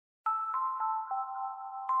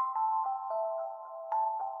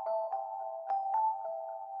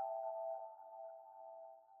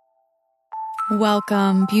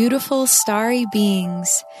Welcome, beautiful starry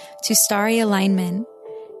beings, to Starry Alignment,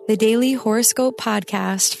 the daily horoscope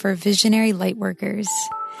podcast for visionary lightworkers.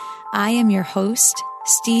 I am your host,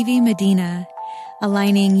 Stevie Medina,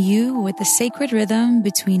 aligning you with the sacred rhythm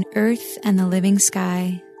between earth and the living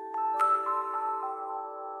sky.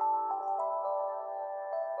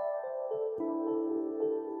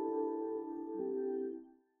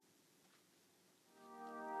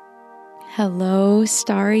 Hello,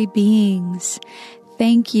 starry beings.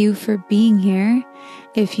 Thank you for being here.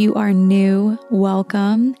 If you are new,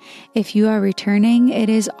 welcome. If you are returning, it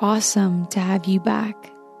is awesome to have you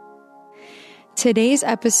back. Today's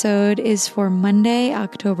episode is for Monday,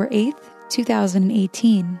 October 8th,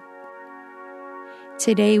 2018.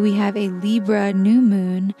 Today we have a Libra new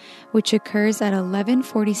moon, which occurs at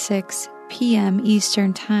 11:46 p.m.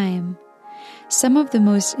 Eastern Time. Some of the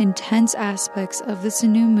most intense aspects of this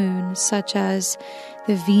new moon, such as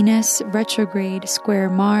the Venus retrograde square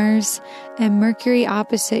Mars and Mercury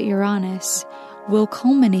opposite Uranus, will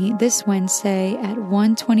culminate this Wednesday at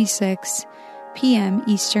 1:26 p.m.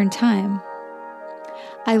 Eastern Time.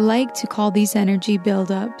 I like to call these energy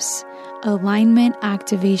buildups alignment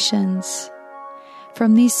activations.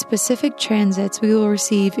 From these specific transits, we will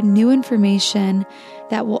receive new information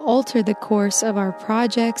that will alter the course of our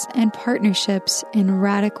projects and partnerships in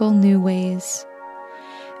radical new ways.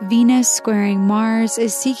 Venus squaring Mars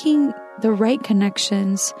is seeking the right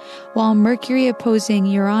connections, while Mercury opposing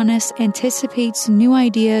Uranus anticipates new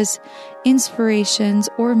ideas, inspirations,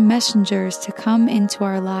 or messengers to come into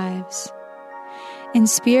our lives. In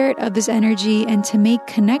spirit of this energy and to make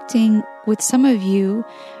connecting with some of you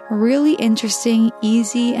really interesting,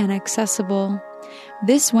 easy, and accessible,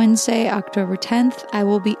 this Wednesday, October 10th, I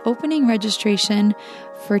will be opening registration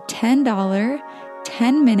for $10,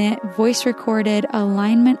 10-minute voice-recorded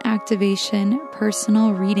alignment activation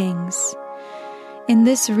personal readings. In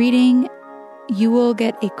this reading, you will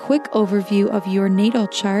get a quick overview of your natal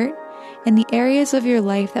chart and the areas of your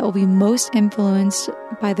life that will be most influenced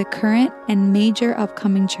by the current and major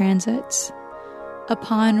upcoming transits.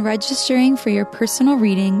 Upon registering for your personal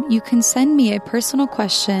reading, you can send me a personal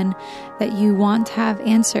question that you want to have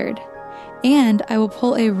answered, and I will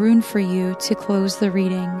pull a rune for you to close the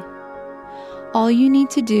reading. All you need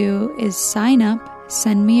to do is sign up,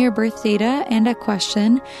 send me your birth data and a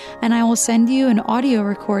question, and I will send you an audio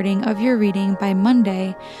recording of your reading by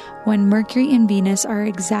Monday when Mercury and Venus are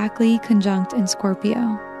exactly conjunct in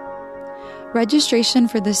Scorpio. Registration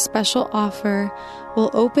for this special offer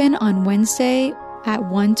will open on Wednesday at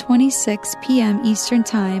 1:26 p.m. Eastern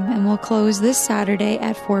Time and will close this Saturday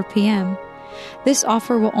at 4 p.m. This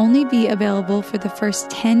offer will only be available for the first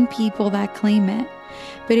 10 people that claim it.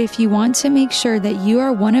 But if you want to make sure that you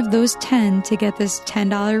are one of those 10 to get this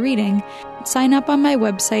 $10 reading, sign up on my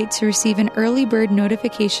website to receive an early bird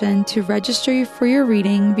notification to register for your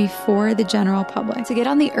reading before the general public. To get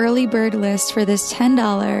on the early bird list for this $10,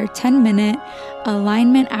 10-minute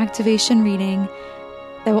alignment activation reading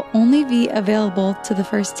that will only be available to the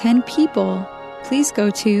first 10 people, please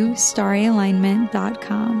go to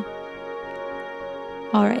starryalignment.com.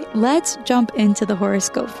 All right, let's jump into the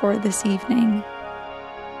horoscope for this evening.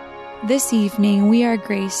 This evening, we are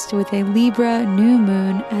graced with a Libra new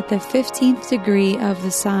moon at the 15th degree of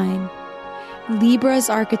the sign. Libra's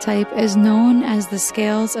archetype is known as the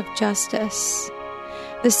scales of justice.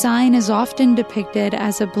 The sign is often depicted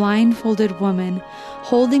as a blindfolded woman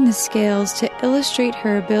holding the scales to illustrate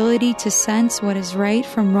her ability to sense what is right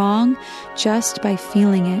from wrong just by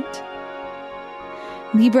feeling it.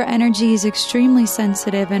 Libra energy is extremely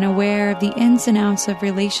sensitive and aware of the ins and outs of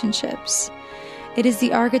relationships. It is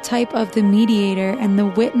the archetype of the mediator and the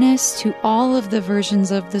witness to all of the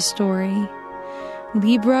versions of the story.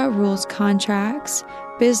 Libra rules contracts,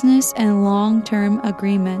 business, and long-term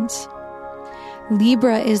agreements.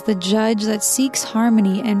 Libra is the judge that seeks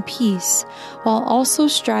harmony and peace while also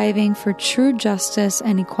striving for true justice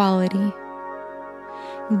and equality.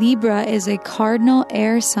 Libra is a cardinal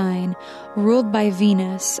air sign ruled by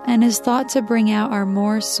Venus and is thought to bring out our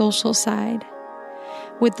more social side.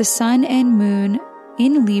 With the sun and moon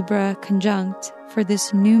in Libra conjunct for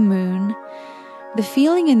this new moon, the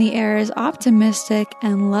feeling in the air is optimistic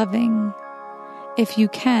and loving. If you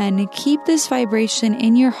can, keep this vibration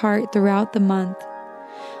in your heart throughout the month.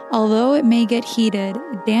 Although it may get heated,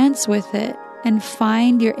 dance with it and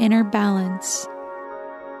find your inner balance.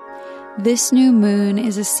 This new moon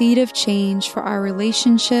is a seed of change for our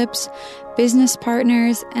relationships, business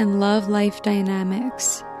partners, and love life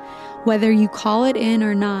dynamics. Whether you call it in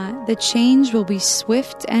or not, the change will be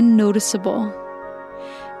swift and noticeable.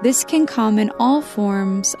 This can come in all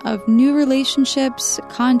forms of new relationships,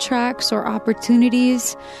 contracts, or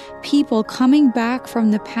opportunities, people coming back from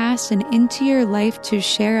the past and into your life to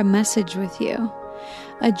share a message with you,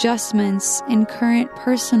 adjustments in current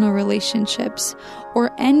personal relationships, or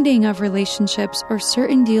ending of relationships or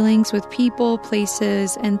certain dealings with people,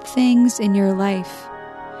 places, and things in your life.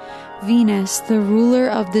 Venus, the ruler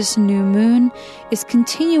of this new moon, is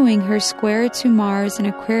continuing her square to Mars in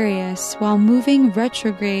Aquarius while moving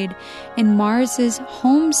retrograde in Mars's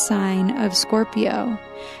home sign of Scorpio,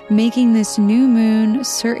 making this new moon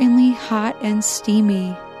certainly hot and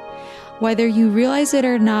steamy. Whether you realize it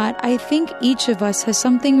or not, I think each of us has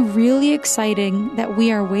something really exciting that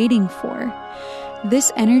we are waiting for.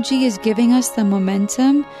 This energy is giving us the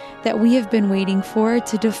momentum that we have been waiting for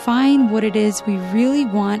to define what it is we really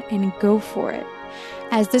want and go for it.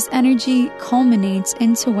 As this energy culminates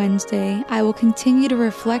into Wednesday, I will continue to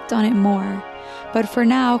reflect on it more. But for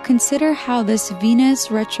now, consider how this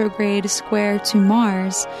Venus retrograde square to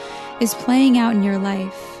Mars is playing out in your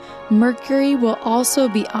life. Mercury will also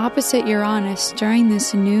be opposite Uranus during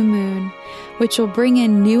this new moon, which will bring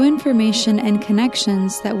in new information and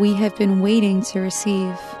connections that we have been waiting to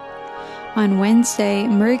receive. On Wednesday,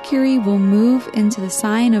 Mercury will move into the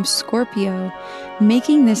sign of Scorpio,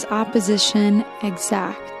 making this opposition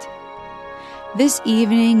exact. This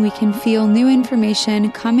evening, we can feel new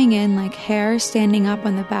information coming in like hair standing up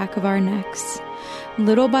on the back of our necks.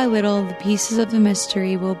 Little by little, the pieces of the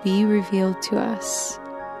mystery will be revealed to us.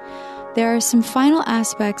 There are some final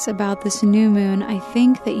aspects about this new moon I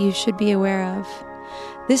think that you should be aware of.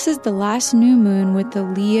 This is the last new moon with the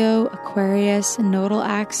Leo Aquarius nodal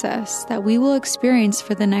axis that we will experience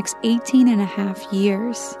for the next 18 and a half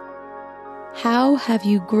years. How have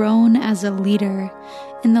you grown as a leader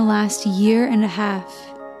in the last year and a half?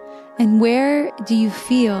 And where do you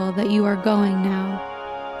feel that you are going now?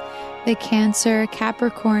 The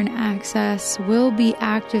Cancer-Capricorn axis will be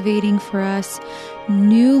activating for us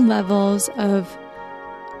new levels of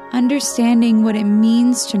understanding what it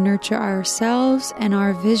means to nurture ourselves and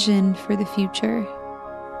our vision for the future.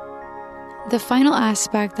 The final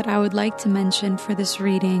aspect that I would like to mention for this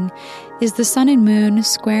reading is the Sun and Moon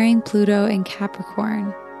squaring Pluto in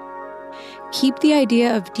Capricorn. Keep the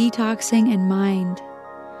idea of detoxing in mind.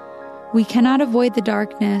 We cannot avoid the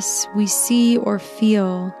darkness we see or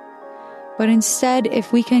feel, but instead,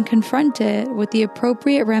 if we can confront it with the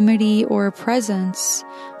appropriate remedy or a presence,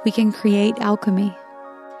 we can create alchemy.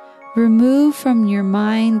 Remove from your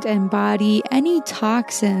mind and body any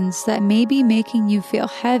toxins that may be making you feel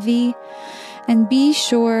heavy, and be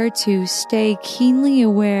sure to stay keenly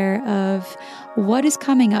aware of what is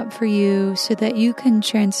coming up for you so that you can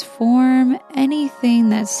transform anything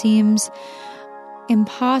that seems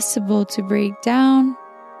impossible to break down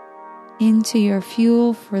into your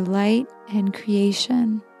fuel for light and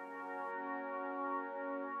creation.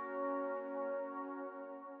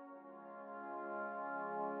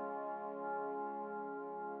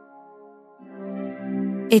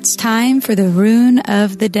 It's time for the rune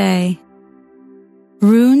of the day.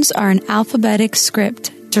 Runes are an alphabetic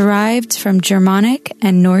script derived from Germanic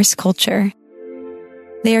and Norse culture.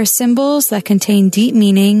 They are symbols that contain deep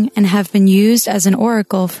meaning and have been used as an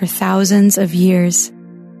oracle for thousands of years.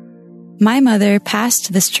 My mother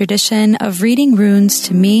passed this tradition of reading runes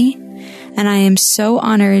to me, and I am so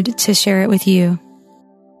honored to share it with you.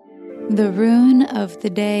 The rune of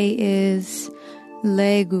the day is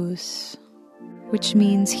Legus, which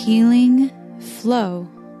means healing, flow,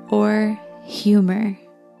 or humor.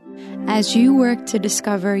 As you work to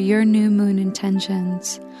discover your new moon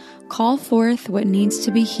intentions, call forth what needs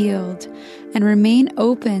to be healed and remain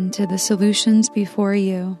open to the solutions before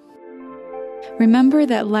you. Remember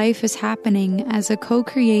that life is happening as a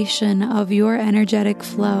co-creation of your energetic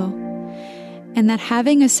flow, and that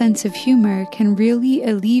having a sense of humor can really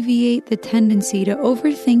alleviate the tendency to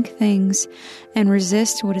overthink things and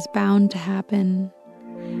resist what is bound to happen.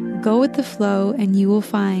 Go with the flow and you will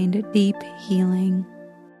find deep healing.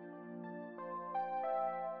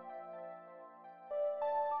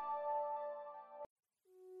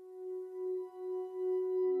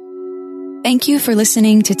 Thank you for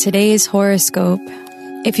listening to today's horoscope.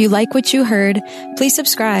 If you like what you heard, please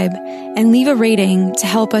subscribe and leave a rating to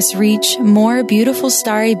help us reach more beautiful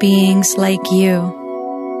starry beings like you.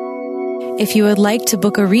 If you would like to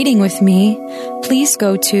book a reading with me, please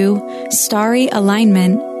go to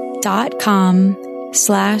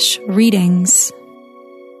starryalignment.com/readings.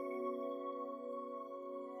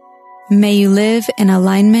 May you live in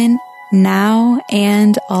alignment now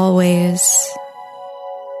and always.